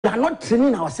are not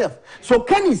training ourselves. So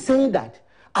Ken is saying that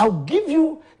I'll give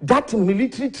you that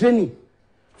military training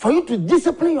for you to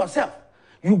discipline yourself.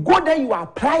 You go there, you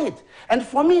apply it. And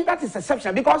for me, that is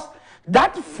exceptional because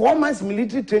that 4 months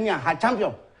military training I had,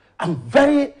 champion, I'm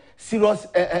very serious.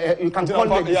 You can call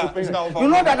me discipline. You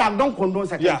know that I don't condone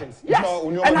such things. Yes.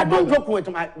 And I don't joke with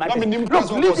my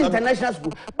look, leave international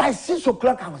school. By 6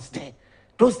 o'clock, I was there.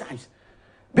 Those times.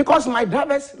 Because my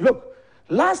drivers, look,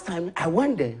 last time I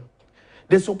went there,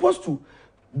 they're supposed to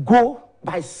go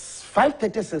by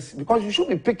 5:36 because you should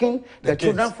be picking the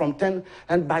children from 10,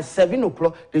 and by 7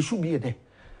 o'clock, they should be there.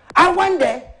 I went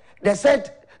there, they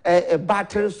said a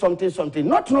battle, something,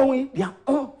 not knowing their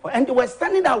own. And they were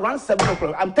standing there around 7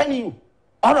 o'clock. I'm telling you,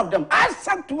 all of them. I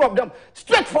sacked 2 of them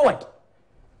straight forward.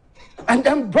 And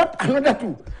then brought another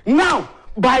 2. Now,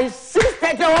 by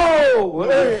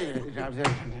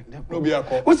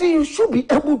 6:30, you see, you should be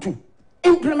able to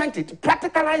implement it,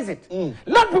 practicalize it.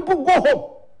 Let people go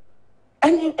home.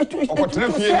 And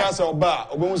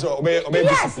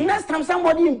yes, next time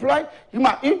somebody employed,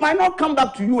 it might not come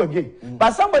back to you again.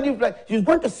 But somebody employed, he's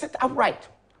going to sit upright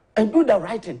and do the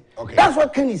right thing. That's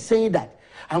what Ken is saying, that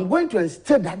I'm going to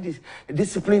instill that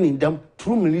discipline in them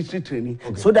through military training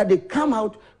so that they come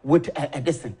out with a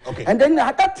distance. And then the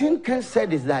other thing Ken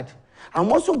said is that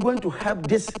I'm also going to help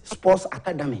this sports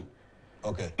academy.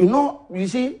 You know, you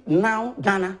see, now,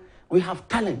 Ghana, we have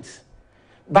talents.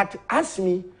 But ask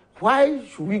me, why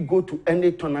should we go to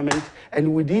any tournament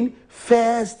and within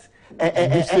first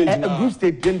group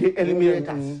stage then they eliminate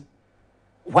us?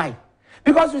 Why?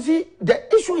 Because you see, the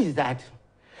issue is that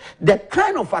the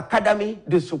kind of academy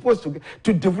they're supposed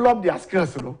to develop their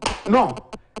skills, no,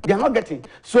 they are not getting.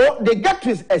 So they get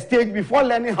to a stage before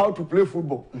learning how to play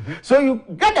football. So you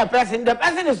get the person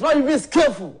is not even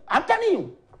skillful. I'm telling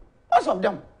you, most of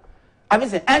them. And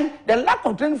the lack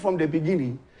of training from the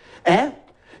beginning,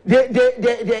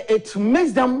 it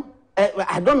makes them,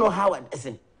 I don't know how it is.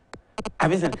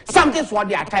 Sometimes what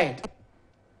they are tired.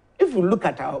 If you look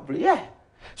at our play,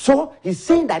 so he's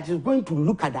saying that he's going to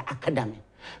look at the academy.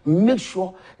 Make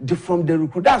sure from the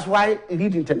recruit. That's why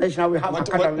Lead International we have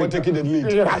academy. We're taking the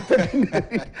lead.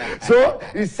 So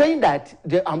he's saying that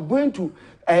I'm going to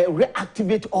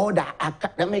reactivate all the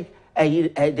academic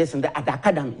the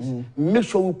academies. Make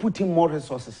sure we put in more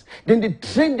resources. Then they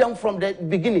train them from the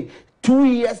beginning. 2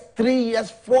 years, 3 years,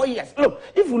 4 years. Look,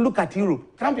 if you look at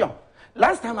Europe, champion,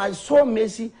 last time I saw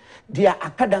Messi, their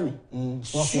academy,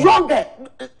 young guy,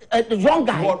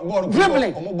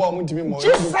 dribbling,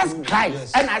 Jesus Christ.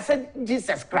 Yes. And I said,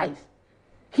 Jesus Christ.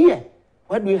 Here,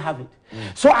 where do we have it?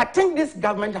 So I think this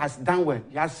government has done well.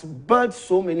 It has built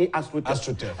so many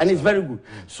astroturf, and it's very good.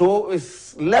 So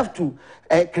it's left to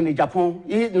Agyapong.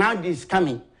 Now this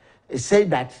coming. He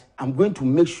said that I'm going to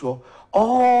make sure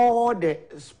all the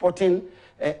sporting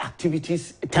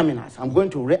activities terminals, I'm going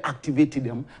to reactivate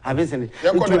them.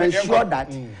 To ensure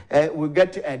that we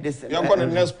get this. The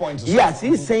next point. Yes,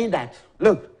 he's saying that.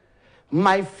 Look,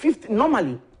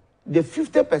 normally the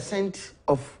 50%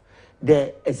 of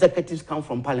the executives come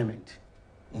from Parliament.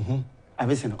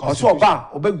 Also,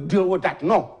 deal with that.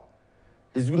 No,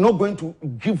 he's not going to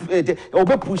give.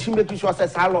 Pushing, making sure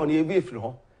salon. You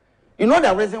know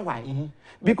the reason why?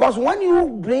 Because when you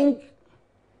bring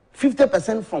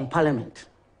 50% from Parliament,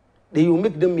 then you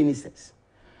make them ministers.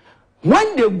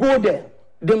 When they go there,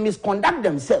 they misconduct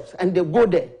themselves and they go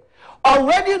there.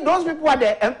 Already those people are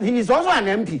there. He is also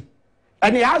an MP.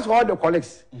 And he has all the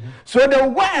colleagues. So they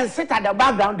will go and sit at the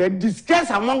background, they discuss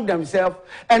among themselves,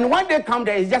 and when they come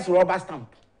there, it's just rubber stamp.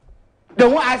 They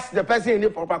won't ask the person any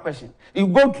proper question. You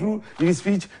go through his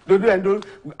speech, do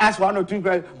ask 1 or 2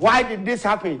 questions. Why did this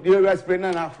happen? They will explain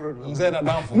after.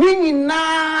 Meaning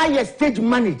now you stage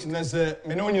managed.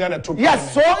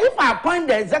 Yes, so if I appoint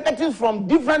the executives from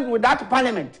different without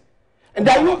Parliament, and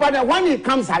then when he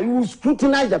comes here, you will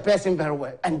scrutinize the person very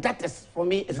well. And that is, for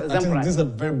me, is exemplary. This is a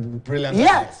very brilliant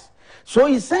Yes. So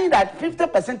he's saying that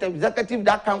 50% of executives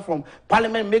that come from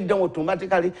Parliament make them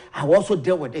automatically. I will also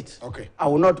deal with it. I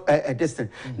will not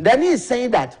distance. Then he's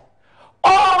saying that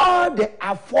all the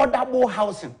affordable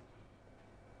housing.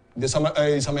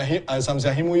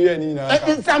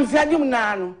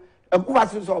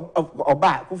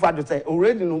 Akufo-addo say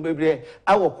already no baby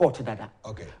I will court that.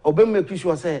 Obe make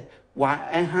sure say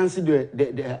enhance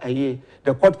the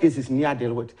court cases near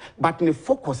deal with. But the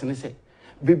focus and say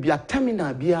baby a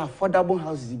terminal be affordable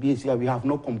houses we have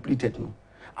not completed. No,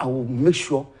 I will make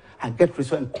sure I get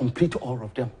resource and complete all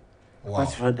of them. Wow.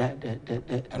 That's for and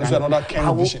that's another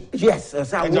Ken vision. Yes,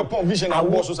 Agyapong vision.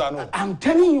 I'm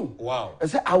telling you. Wow.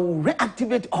 I will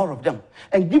reactivate all of them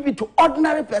and give it to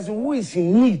ordinary person who is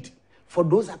in need for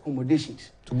those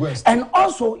accommodations. To go and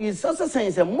also, it's also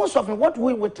saying that most often what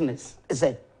we witness is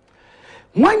that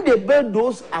when they build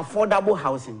those affordable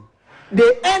housing,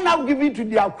 they end up giving to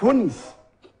their cronies,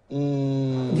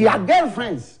 their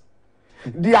girlfriends,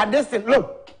 their destiny.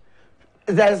 Look,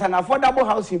 there is an affordable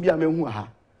house in Biamehuaha.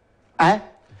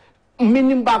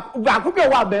 Meaning back, could be a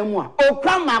while bemua. Oh,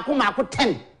 come, Maku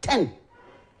 10.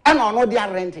 And on no, they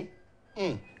are renting.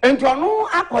 And to no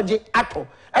akwaje ato,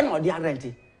 and no, they are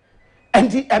renting. And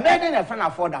the abandoned a friend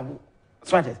affordable.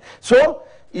 So,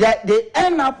 yeah, they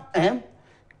end up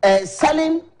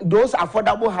selling those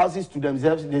affordable houses to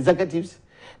themselves, the executives,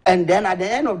 and then at the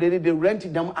end of the day, they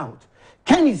rent them out.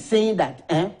 Ken is saying that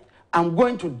I'm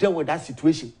going to deal with that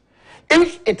situation.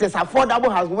 If it is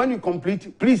affordable house, when you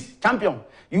complete, please, champion,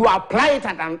 you apply it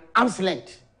at an arm's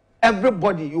length.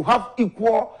 Everybody, you have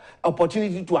equal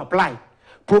opportunity to apply.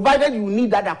 Provided you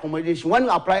need that accommodation, when you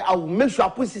apply, I will make sure I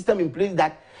put system in place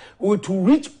that will to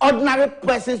reach ordinary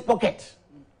person's pocket.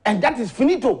 And that is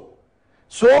finito.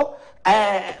 So,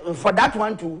 for that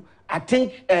one too, I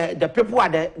think the people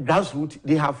at the grassroots,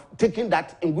 they have taken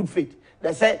that in good faith.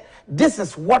 They said, this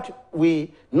is what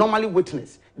we normally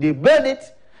witness. They build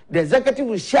it, the executive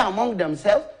will share among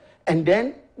themselves, and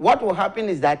then what will happen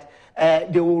is that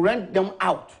they will rent them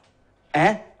out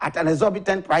at an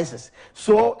exorbitant prices.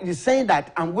 So he's saying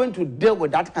that I'm going to deal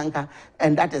with that canker,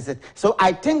 and that is it. So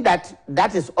I think that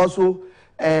that is also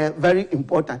very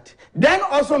important. Then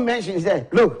also mention, he said,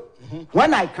 look,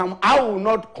 when I come, I will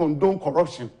not condone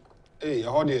corruption. Hey,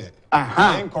 how do you?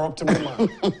 Incorruptible man.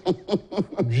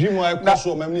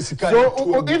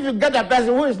 So if you get a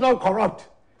person who is not corrupt,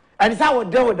 and it's how we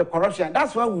deal with the corruption,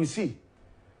 that's what we see.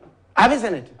 Have you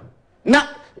seen it? Now,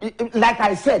 like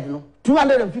I said,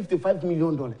 $255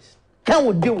 million. Can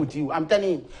we deal with you? I'm telling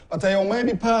you. But I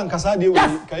already pan Casadi.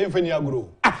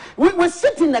 We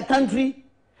sit in a country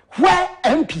where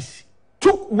MPs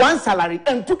took one salary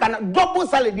and took a double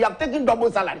salary. They have taken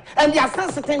double salary, and they are still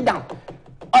sitting down,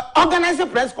 organizing a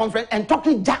press conference and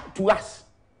talking jack to us.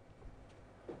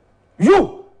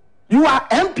 You are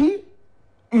MP.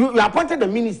 You appointed a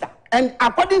minister, and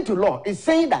according to law, it's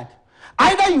saying that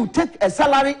either you take a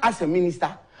salary as a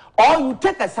minister or you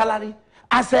take a salary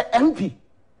as an MP,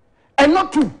 and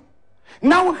not two.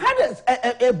 Now we had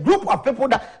a group of people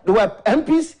that they were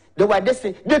MPs. They were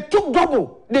destined. They took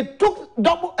double. They took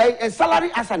double a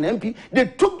salary as an MP. They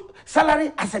took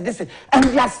salary as a destined, and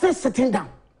they are still sitting down.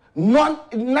 None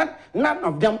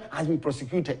of them has been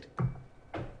prosecuted.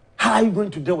 How are you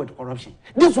going to deal with corruption?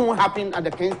 This won't happen at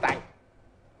the King's time.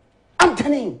 I'm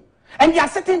telling you. And they are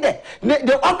sitting there.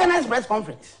 They organized press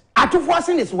conference.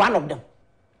 Akufo-addo is one of them.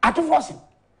 Akufo-addo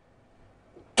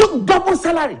took double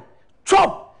salary.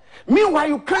 Chop. Meanwhile,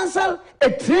 you cancel a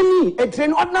trainee,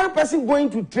 ordinary person going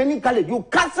to training college. You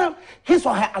cancel his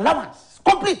or her allowance.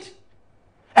 Complete.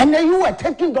 And then you were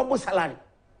taking double salary.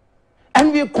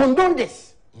 And we condone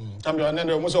this. Yeah.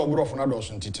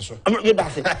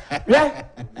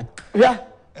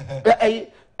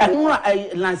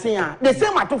 The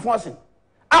same Akufo-addo.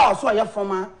 I also a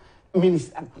former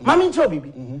minister. Mami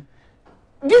Chobibi.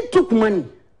 They took money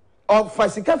of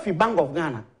Fasikafi Bank of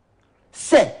Ghana.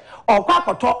 Say, or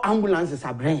Kwakoto ambulances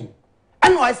are brain.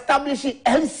 And we're establishing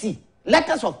LC,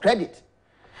 letters of credit.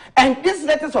 And these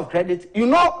letters of credit, you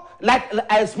know, like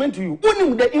I explained to you,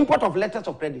 only the import of letters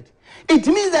of credit. It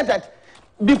means that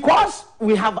because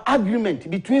we have agreement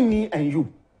between me and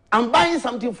you, I'm buying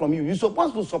something from you, you're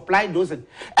supposed to supply those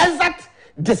exact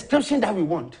description that we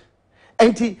want.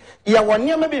 And maybe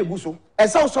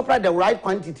as I supply the right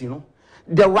quantity,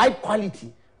 the right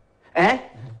quality.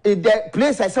 The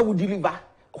place I said will deliver.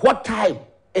 What time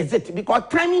is it? Because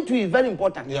timing too is very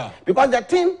important. Yeah. Because the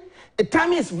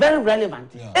timing is very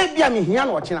relevant. Yeah.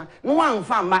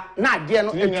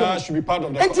 Should be part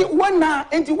of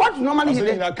the what normally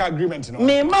agreement.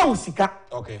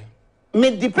 Okay.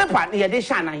 Made the paper near the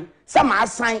Shanai, some are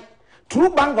signed through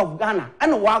Bank of Ghana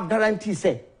and a wild guarantee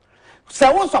say.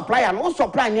 So what supply and what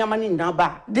supply near money in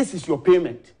Naba, this is your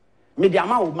payment. Made the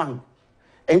amount of bank.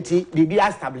 And the be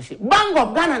established. Bank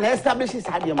of Ghana establishes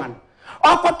had your man.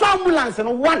 Or for ambulance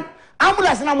and one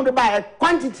ambulance and I'm going to buy a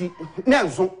quantity.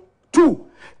 Two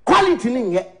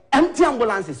quality empty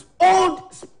ambulances,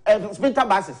 old sprinter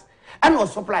buses, and no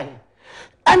supply.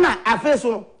 And I feel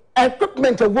so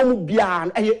equipment a woman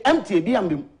beyond a empty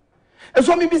BM. And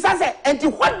so maybe say, and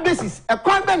what basis a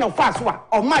convent of fast one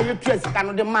or my uterus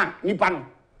cannot demand Nipano.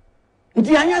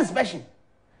 The iron special.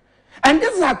 And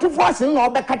this is a 2 force in or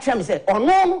back catch him say, or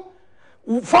no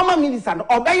former minister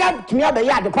or Bayard near the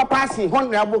yard, the papa see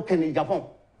honorable in Agyapong.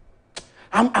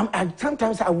 I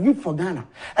sometimes I weep for Ghana.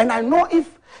 And I know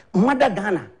if Mother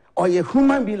Ghana or a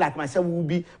human being like myself will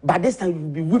be, by this time, you will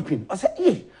be weeping. I say,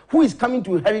 hey, who is coming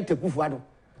to inherit akufo-addo?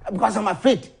 Because I'm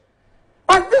afraid.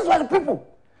 But these were the people.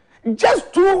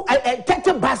 Just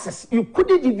 30 buses, you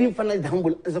couldn't even finish the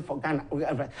humble for Ghana.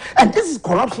 And this is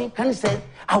corruption. Can you say,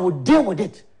 I will deal with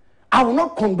it? I will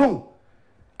not condone.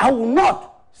 I will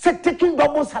not say taking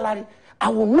double salary. I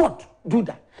will not do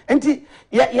that. And fee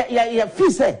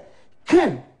say,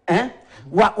 Ken,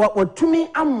 what to me,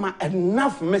 I'm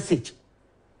enough message.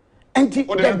 And the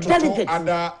delegates.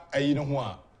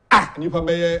 You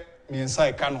probably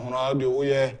inside can hold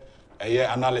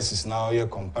analysis now, your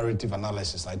comparative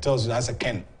analysis. I tells you that's a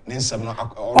Ken.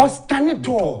 Or stand it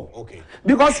tall. Okay.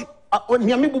 Because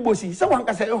Nyami Bubosi, someone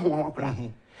can say, oh,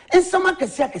 and someone can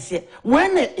say,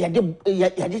 when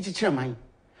you chairman,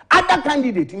 other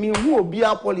candidate, me who will be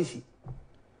our policy.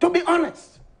 To be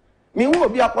honest, me who will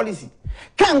be our policy.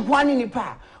 Can one in the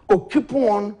power or keep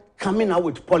on coming out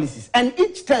with policies. And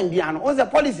each time, what's the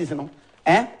policies, you know?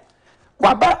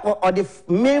 Waba or the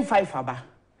main five faba.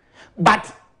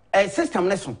 But a system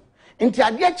lesson. Into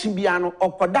a dear Chimbiano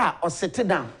or Koda or sit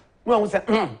down. Well, say,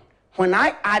 when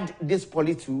I add this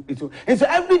policy to it, and so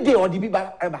every day or the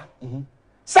Biba ever.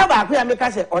 Saba, we make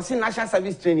us or see national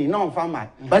service training, no farmer.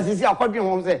 But you see, according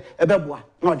to say, a beboa,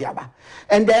 no diaba.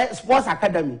 And the sports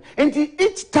academy. And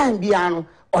each time Biano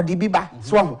or the Biba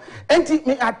swam. And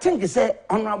I think it's a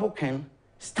honorable Ken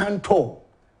stand tall.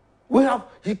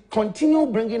 He continue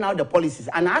bringing out the policies,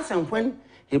 and as and when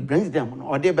he brings them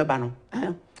or they bebano,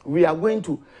 we are going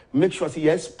to make sure he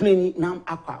explain now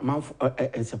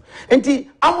and so. And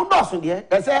I would also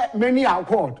there's many are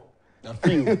called.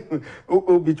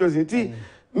 Because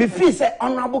me feel say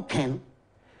honorable Ken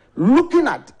looking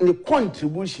at the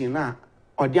contribution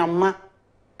or the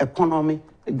economy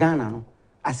Ghana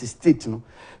as a state,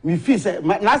 me feel say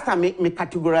last time me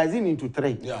categorizing into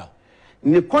three. Yeah.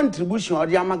 The contribution of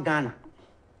the Ghana,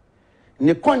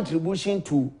 the contribution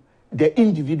to the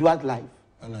individual life,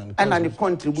 and then the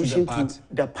contribution to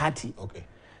the party. Okay.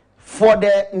 For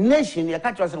the nation, you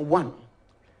catch us one.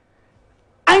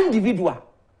 Individual,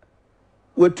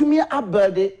 we to me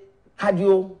about the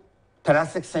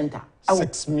cardiothoracic center.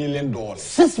 $6 million.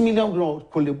 $6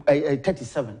 million,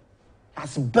 37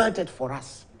 has budgeted for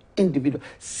us, individual.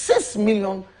 $6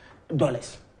 million.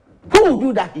 Who will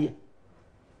do that here?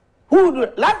 Who do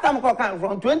it? Last time I came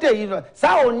from 20 years, so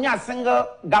only a single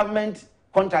government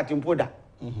contract in Poda.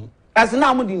 As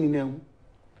now, then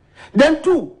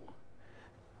two,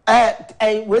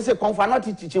 we say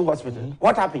Confanati teaching hospital.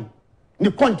 What happened?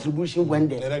 The contribution went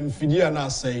there. Now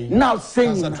saying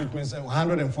treatments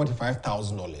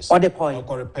 $145,000. Or the point.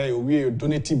 Or repair, we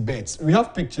donating beds. We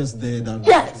have pictures there.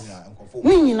 Yes. Yeah.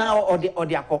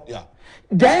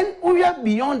 Then we are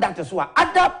beyond that as well.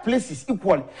 Other places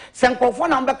equally. Sankophone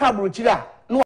number cabruchira.